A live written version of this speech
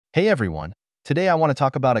Hey everyone, today I want to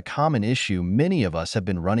talk about a common issue many of us have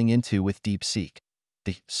been running into with DeepSeek,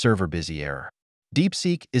 the server busy error.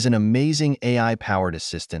 DeepSeek is an amazing AI-powered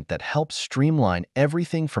assistant that helps streamline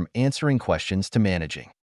everything from answering questions to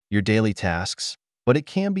managing your daily tasks, but it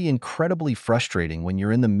can be incredibly frustrating when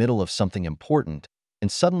you're in the middle of something important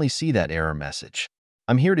and suddenly see that error message.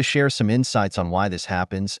 I'm here to share some insights on why this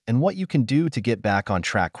happens and what you can do to get back on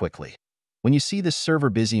track quickly. When you see this server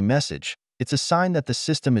busy message, it's a sign that the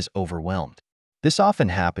system is overwhelmed. This often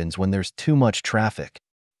happens when there's too much traffic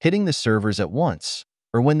hitting the servers at once,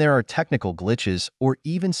 or when there are technical glitches or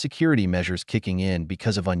even security measures kicking in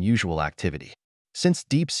because of unusual activity. Since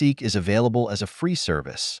DeepSeek is available as a free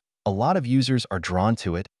service, a lot of users are drawn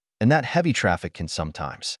to it, and that heavy traffic can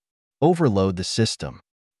sometimes overload the system.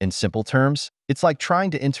 In simple terms, it's like trying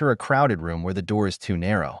to enter a crowded room where the door is too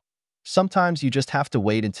narrow. Sometimes you just have to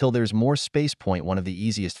wait until there's more space. One of the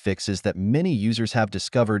easiest fixes that many users have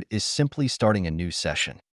discovered is simply starting a new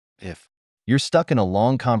session. If you're stuck in a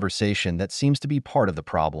long conversation that seems to be part of the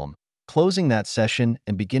problem, closing that session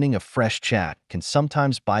and beginning a fresh chat can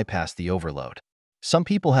sometimes bypass the overload. Some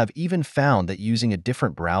people have even found that using a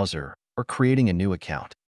different browser or creating a new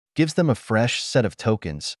account gives them a fresh set of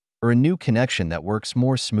tokens or a new connection that works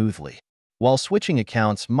more smoothly. While switching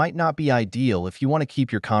accounts might not be ideal if you want to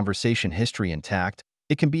keep your conversation history intact,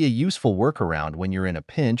 it can be a useful workaround when you're in a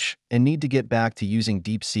pinch and need to get back to using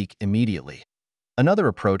DeepSeek immediately. Another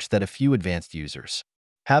approach that a few advanced users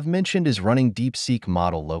have mentioned is running DeepSeek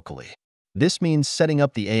model locally. This means setting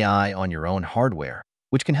up the AI on your own hardware,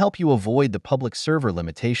 which can help you avoid the public server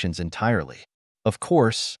limitations entirely. Of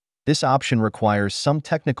course, this option requires some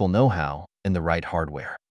technical know-how and the right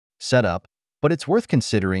hardware setup, but it's worth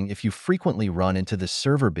considering if you frequently run into the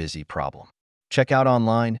server busy problem. Check out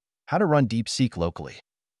online how to run DeepSeek locally.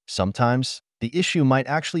 Sometimes, the issue might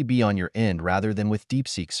actually be on your end rather than with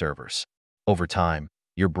DeepSeek servers. Over time,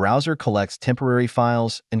 your browser collects temporary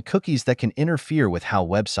files and cookies that can interfere with how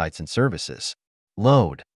websites and services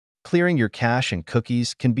load. Clearing your cache and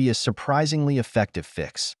cookies can be a surprisingly effective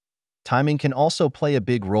fix. Timing can also play a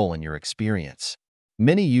big role in your experience.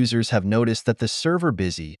 Many users have noticed that the server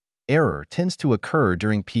busy error tends to occur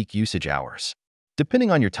during peak usage hours. Depending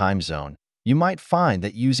on your time zone, you might find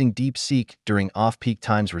that using DeepSeek during off-peak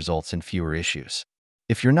times results in fewer issues.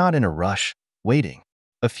 If you're not in a rush, waiting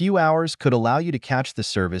a few hours could allow you to catch the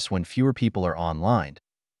service when fewer people are online.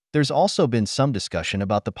 There's also been some discussion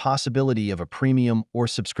about the possibility of a premium or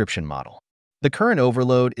subscription model. The current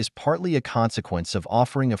overload is partly a consequence of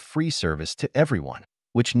offering a free service to everyone,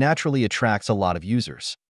 which naturally attracts a lot of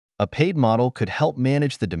users. A paid model could help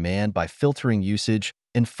manage the demand by filtering usage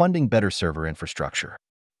and funding better server infrastructure.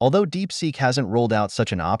 Although DeepSeek hasn't rolled out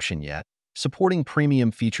such an option yet, supporting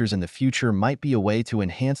premium features in the future might be a way to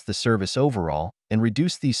enhance the service overall and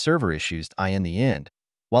reduce these server issues. In the end,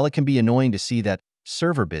 while it can be annoying to see that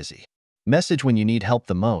server busy message when you need help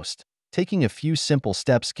the most, taking a few simple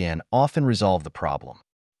steps can often resolve the problem.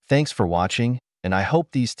 Thanks for watching, and I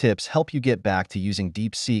hope these tips help you get back to using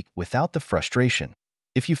DeepSeek without the frustration.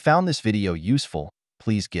 If you found this video useful,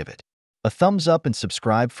 please give it a thumbs up and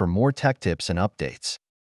subscribe for more tech tips and updates.